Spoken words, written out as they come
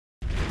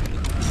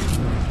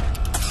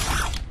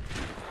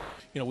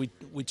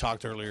we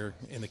talked earlier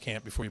in the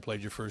camp before you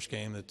played your first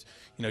game that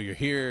you're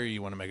here,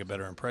 you want to make a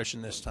better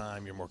impression this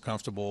time, you're more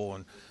comfortable,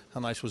 and how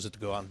nice was it to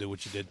go out and do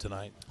what you did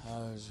tonight?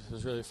 It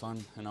was really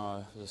fun.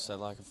 The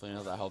setback and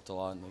Felino, that helped a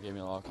lot, and they gave me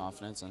a lot of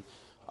confidence. And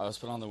I was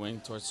put on the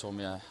wing. Torch told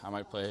me I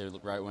might play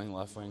right wing,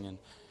 left wing, and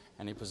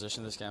any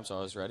position this camp, so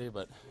I was ready.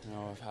 But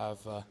I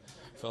feel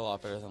a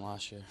lot better than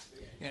last year.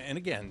 Yeah, and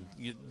again,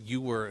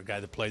 you were a guy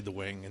that played the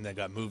wing and then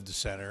got moved to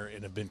center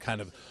and have been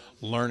kind of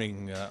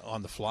learning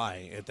on the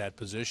fly at that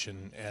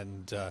position.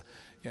 And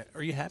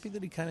are you happy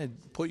that he kind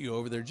of put you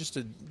over there just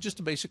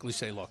to basically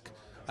say, look,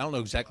 I don't know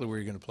exactly where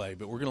you're going to play,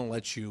 but we're going to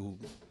let you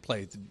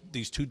play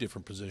these two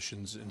different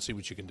positions and see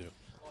what you can do?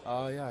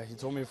 Yeah, he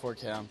told me before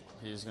camp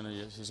he's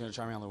gonna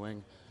try me on the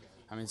wing.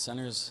 I mean,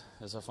 center is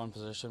a fun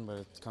position, but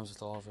it comes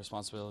with a lot of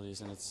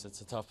responsibilities, and it's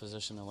a tough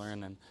position to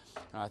learn. And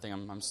I think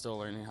I'm still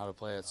learning how to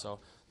play it. So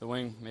the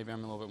wing, maybe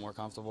I'm a little bit more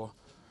comfortable,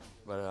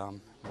 but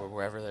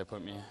wherever they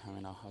put me, I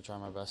mean, I'll try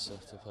my best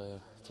to play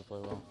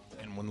well.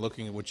 And when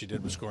looking at what you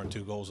did with scoring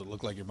 2 goals, it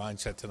looked like your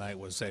mindset tonight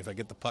was, say, if I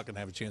get the puck and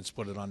have a chance to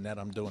put it on net,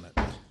 I'm doing it.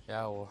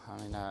 Yeah, well,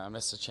 I mean, I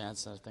missed a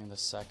chance. I think the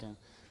second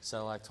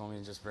Sedlak told me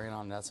to just bring it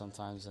on net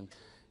sometimes, and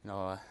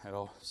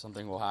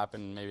something will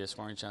happen, maybe a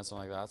scoring chance,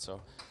 something like that. So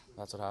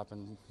that's what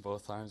happened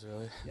both times,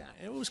 really. Yeah,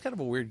 it was kind of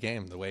a weird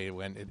game the way it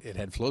went. It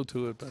had flow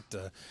to it,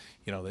 but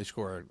they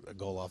score a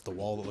goal off the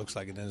wall that looks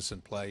like an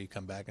innocent play. You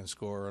come back and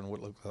score on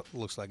what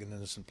looks like an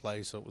innocent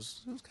play. So it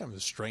was kind of a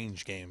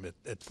strange game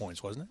at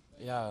points, wasn't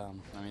it? Yeah,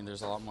 I mean,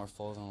 there's a lot more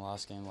flow than the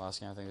last game. The last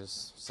game, I think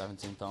there's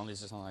 17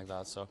 penalties or something like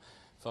that. So it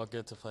felt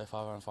good to play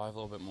 5-on-5 a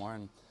little bit more.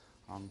 And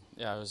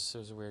it was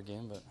a weird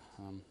game, but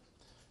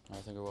I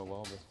think it went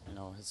well. But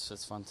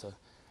it's fun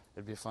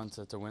it'd be fun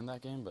to win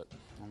that game. But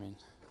I mean,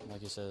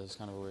 like you said, it's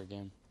kind of a weird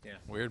game. Yeah,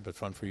 weird but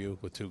fun for you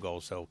with 2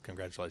 goals. So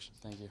congratulations.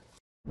 Thank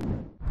you.